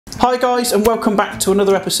Hi guys, and welcome back to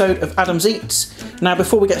another episode of Adam's Eats. Now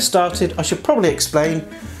before we get started, I should probably explain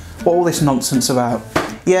what all this nonsense about.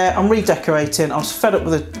 Yeah, I'm redecorating. I was fed up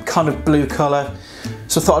with a kind of blue colour,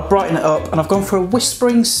 so I thought I'd brighten it up, and I've gone for a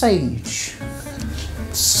whispering sage.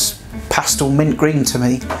 It's pastel mint green to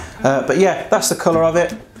me, but yeah, that's the colour of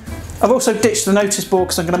it. I've also ditched the notice board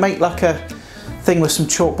because I'm going to make like a thing with some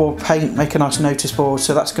chalkboard paint, make a nice notice board,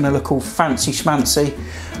 so that's going to look all fancy schmancy.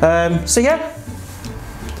 So yeah,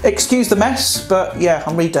 excuse the mess, but yeah,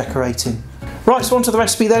 I'm redecorating. Right, so on to the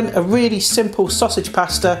recipe then. A really simple sausage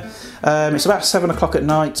pasta. It's about 7 o'clock at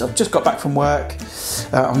night. I've just got back from work.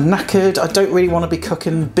 I'm knackered. I don't really want to be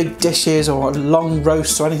cooking big dishes or long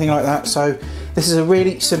roasts or anything like that. So this is a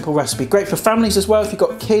really simple recipe. Great for families as well. If you've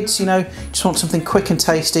got kids, you know, just want something quick and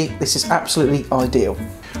tasty, this is absolutely ideal.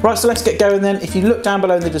 Right, so let's get going then. If you look down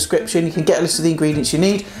below in the description, you can get a list of the ingredients you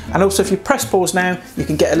need. And also if you press pause now, you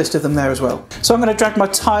can get a list of them there as well. So I'm going to drag my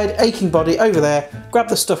tired, aching body over there, grab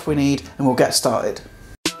the stuff we need, and we'll get started.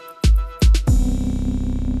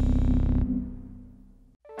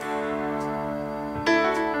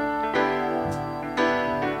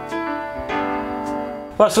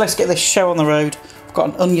 Right, so let's get this show on the road. I've got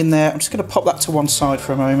an onion there. I'm just going to pop that to one side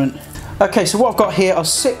for a moment. Okay, so what I've got here are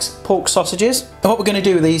 6 pork sausages. And what we're going to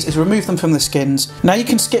do with these is remove them from the skins. Now you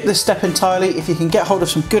can skip this step entirely. If you can get hold of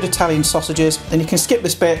some good Italian sausages, then you can skip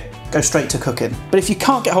this bit, go straight to cooking. But if you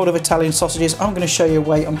can't get hold of Italian sausages, I'm going to show you a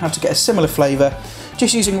way on how to get a similar flavour,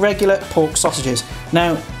 just using regular pork sausages.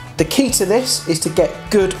 Now, the key to this is to get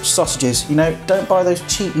good sausages. You know, don't buy those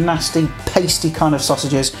cheap, nasty, pasty kind of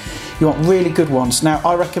sausages. You want really good ones. Now,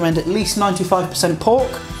 I recommend at least 95%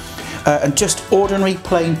 pork. And just ordinary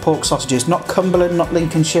plain pork sausages, not Cumberland, not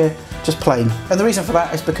Lincolnshire, just plain. And the reason for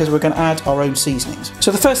that is because we're going to add our own seasonings. So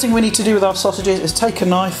the first thing we need to do with our sausages is take a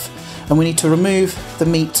knife and we need to remove the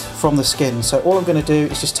meat from the skin. So all I'm going to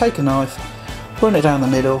do is just take a knife, run it down the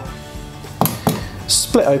middle,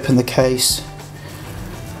 split open the case,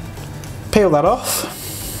 peel that off.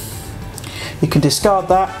 You can discard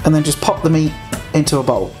that and then just pop the meat into a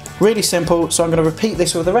bowl. Really simple, so I'm going to repeat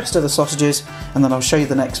this with the rest of the sausages and then I'll show you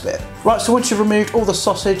the next bit. Right, so once you've removed all the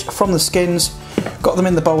sausage from the skins, got them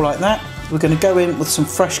in the bowl like that, we're going to go in with some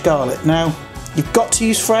fresh garlic. Now, you've got to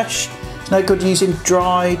use fresh. It's no good using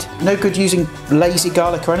dried, no good using lazy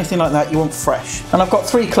garlic or anything like that. You want fresh. And I've got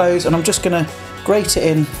 3 cloves and I'm just going to grate it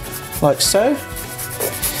in like so.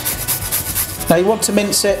 Now you want to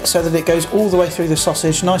mince it so that it goes all the way through the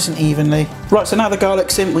sausage nice and evenly. Right, so now the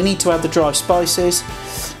garlic's in, we need to add the dry spices.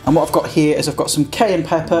 And what I've got here is I've got some cayenne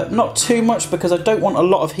pepper, not too much because I don't want a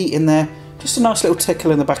lot of heat in there, just a nice little tickle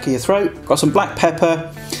in the back of your throat. I've got some black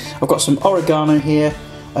pepper, I've got some oregano here,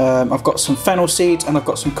 I've got some fennel seeds and I've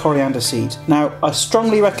got some coriander seeds. Now I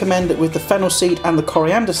strongly recommend that with the fennel seed and the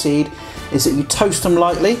coriander seed is that you toast them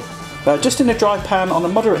lightly. Just in a dry pan on a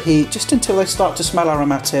moderate heat, just until they start to smell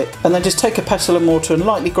aromatic, and then just take a pestle and mortar and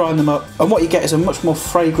lightly grind them up, and what you get is a much more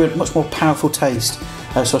fragrant, much more powerful taste.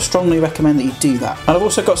 So I strongly recommend that you do that. And I've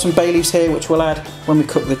also got some bay leaves here which we'll add when we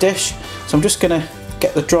cook the dish. So I'm just going to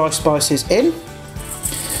get the dry spices in.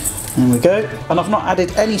 There we go. And I've not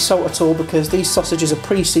added any salt at all because these sausages are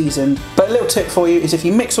pre-seasoned. But a little tip for you is if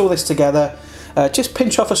you mix all this together, just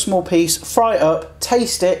pinch off a small piece, fry it up,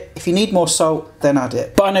 taste it. If you need more salt, then add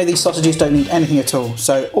it. But I know these sausages don't need anything at all,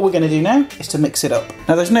 so all we're going to do now is to mix it up.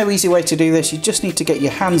 Now there's no easy way to do this, you just need to get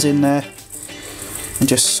your hands in there and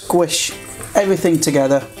just squish everything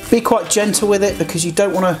together. Be quite gentle with it because you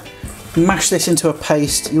don't want to mash this into a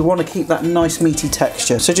paste. You want to keep that nice meaty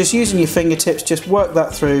texture. So just using your fingertips, just work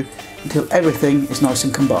that through until everything is nice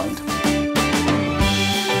and combined.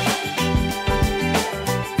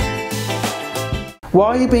 Why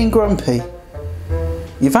are you being grumpy?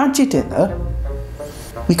 You've had your dinner.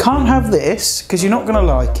 You can't have this because you're not going to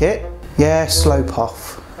like it. Yeah, slope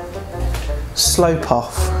off. Slope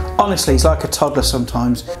off. Honestly, he's like a toddler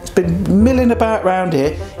sometimes. He's been milling about around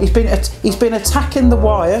here. He's been attacking the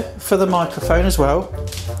wire for the microphone as well.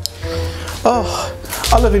 Oh,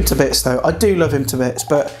 I love him to bits though. I do love him to bits,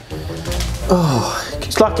 but oh,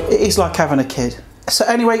 it is like having a kid. So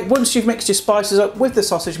anyway, once you've mixed your spices up with the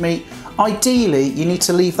sausage meat, ideally you need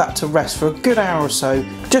to leave that to rest for a good hour or so,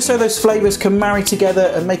 just so those flavours can marry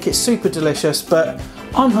together and make it super delicious. But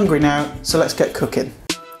I'm hungry now, so let's get cooking.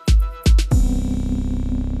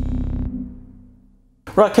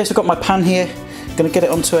 Right, okay, so I've got my pan here. I'm going to get it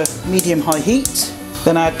onto a medium-high heat.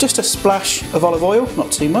 Then add just a splash of olive oil,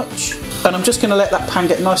 not too much. And I'm just going to let that pan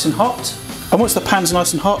get nice and hot. And once the pan's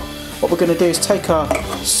nice and hot, what we're going to do is take our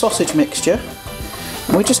sausage mixture.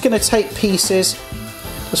 And we're just going to take pieces,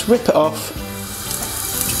 just rip it off,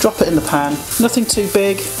 just drop it in the pan. Nothing too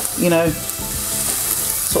big, you know,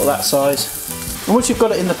 sort of that size. And once you've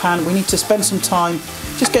got it in the pan, we need to spend some time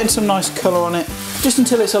just getting some nice colour on it, just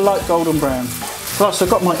until it's a light golden brown. Right, so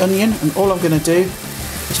I've got my onion, and all I'm going to do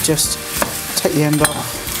is just take the end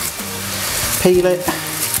off, peel it,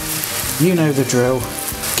 you know the drill,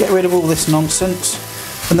 get rid of all this nonsense,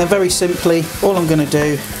 and then very simply, all I'm going to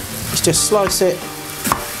do is just slice it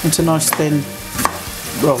into nice thin,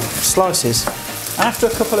 well, slices. After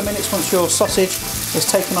a couple of minutes, once your sausage has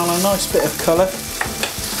taken on a nice bit of colour,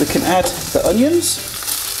 we can add the onions.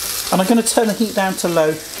 And I'm going to turn the heat down to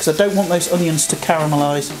low because I don't want those onions to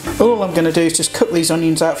caramelise. All I'm going to do is just cook these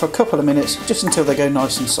onions out for a couple of minutes, just until they go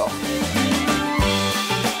nice and soft.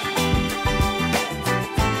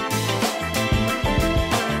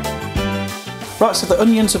 Right, so the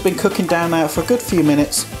onions have been cooking down now for a good few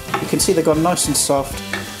minutes. You can see they've gone nice and soft.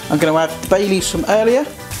 I'm going to add the bay leaves from earlier.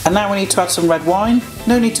 And now we need to add some red wine.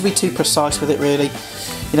 No need to be too precise with it really.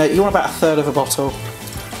 You know, you want about 1/3 of a bottle.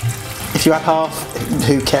 If you add half,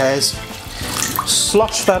 who cares?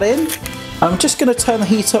 Slosh that in. I'm just going to turn the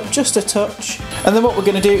heat up just a touch, and then what we're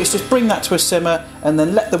going to do is just bring that to a simmer and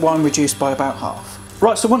then let the wine reduce by about half.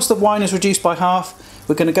 Right, so once the wine is reduced by half,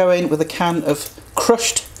 we're going to go in with a can of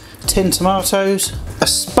crushed tinned tomatoes, a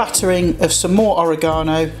spattering of some more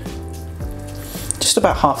oregano, just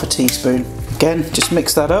about half a teaspoon. Again, just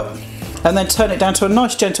mix that up and then turn it down to a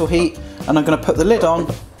nice gentle heat, and I'm going to put the lid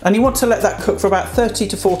on. And you want to let that cook for about 30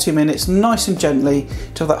 to 40 minutes, nice and gently,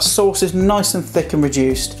 till that sauce is nice and thick and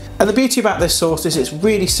reduced. And the beauty about this sauce is it's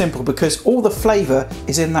really simple because all the flavour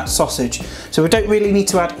is in that sausage. So we don't really need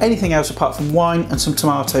to add anything else apart from wine and some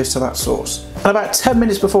tomatoes to that sauce. And about 10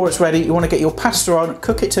 minutes before it's ready, you want to get your pasta on,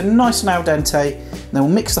 cook it to nice and al dente, and then we'll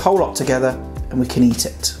mix the whole lot together and we can eat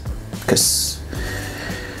it. Because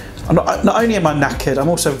not only am I knackered, I'm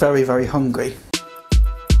also very, very hungry.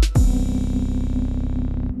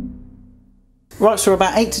 Right, so we're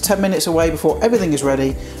about 8 to 10 minutes away before everything is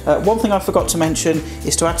ready. One thing I forgot to mention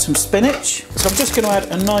is to add some spinach. So I'm just going to add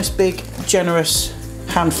a nice big generous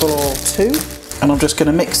handful or two, and I'm just going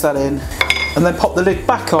to mix that in and then pop the lid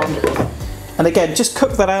back on, and again just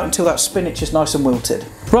cook that out until that spinach is nice and wilted.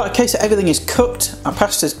 Right, okay, so everything is cooked, our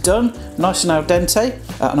pasta's done, nice and al dente,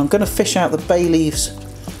 and I'm going to fish out the bay leaves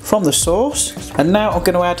from the sauce, and now I'm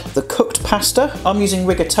going to add the cooked pasta. I'm using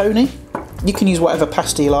rigatoni. You can use whatever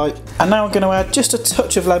pasta you like. And now I'm going to add just a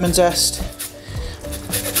touch of lemon zest.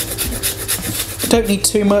 Don't need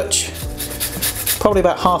too much, probably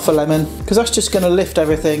about half a lemon, because that's just going to lift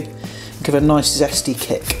everything and give a nice zesty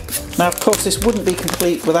kick. Now of course this wouldn't be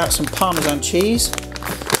complete without some Parmesan cheese,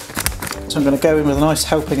 so I'm going to go in with a nice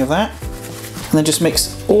helping of that, and then just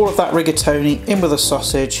mix all of that rigatoni in with the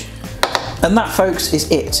sausage. And that, folks, is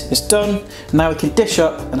it. It's done. Now we can dish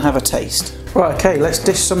up and have a taste. Right, okay, let's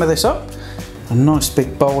dish some of this up. A nice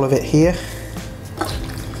big bowl of it here.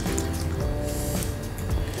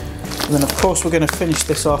 And then of course we're going to finish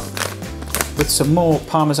this off with some more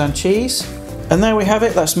Parmesan cheese. And there we have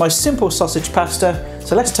it, that's my simple sausage pasta.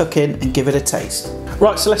 So let's tuck in and give it a taste.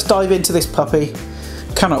 Right, so let's dive into this puppy.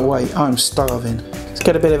 Cannot wait, I'm starving. Let's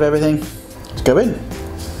get a bit of everything. Let's go in.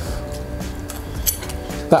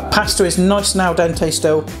 That pasta is nice and al dente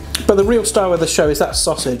still, but the real star of the show is that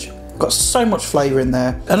sausage. Got so much flavour in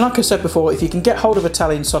there. And like I said before, if you can get hold of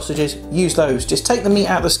Italian sausages, use those. Just take the meat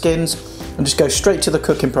out of the skins and just go straight to the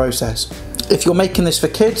cooking process. If you're making this for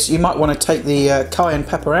kids, you might want to take the cayenne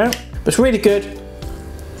pepper out. But it's really good.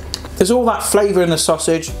 There's all that flavour in the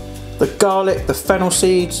sausage, the garlic, the fennel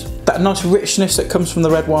seeds, that nice richness that comes from the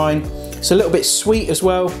red wine. It's a little bit sweet as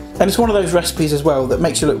well. And it's one of those recipes as well that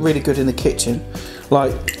makes you look really good in the kitchen.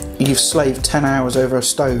 Like you've slaved 10 hours over a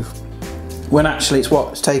stove. When actually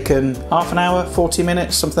it's taken half an hour, 40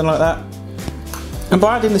 minutes, something like that. And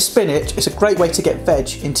by adding the spinach, it's a great way to get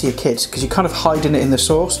veg into your kids because you're kind of hiding it in the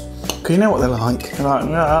sauce. Because you know what they're like. They're like,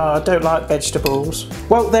 oh, I don't like vegetables.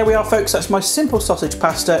 Well, there we are, folks. That's my simple sausage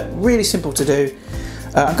pasta. Really simple to do.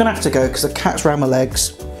 I'm going to have to go because the cat's round my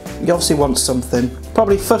legs. You obviously want something.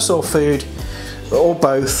 Probably fuss or food, or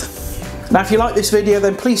both. Now, if you like this video,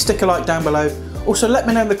 then please stick a like down below. Also, let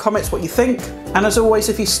me know in the comments what you think. And as always,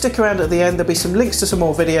 if you stick around at the end, there'll be some links to some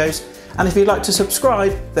more videos. And if you'd like to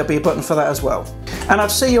subscribe, there'll be a button for that as well. And I'll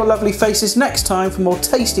see your lovely faces next time for more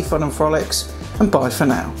tasty fun and frolics. And bye for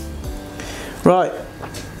now. Right.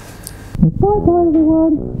 Bye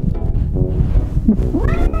everyone.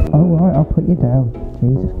 Alright, I'll put you down.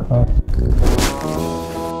 Jesus Christ.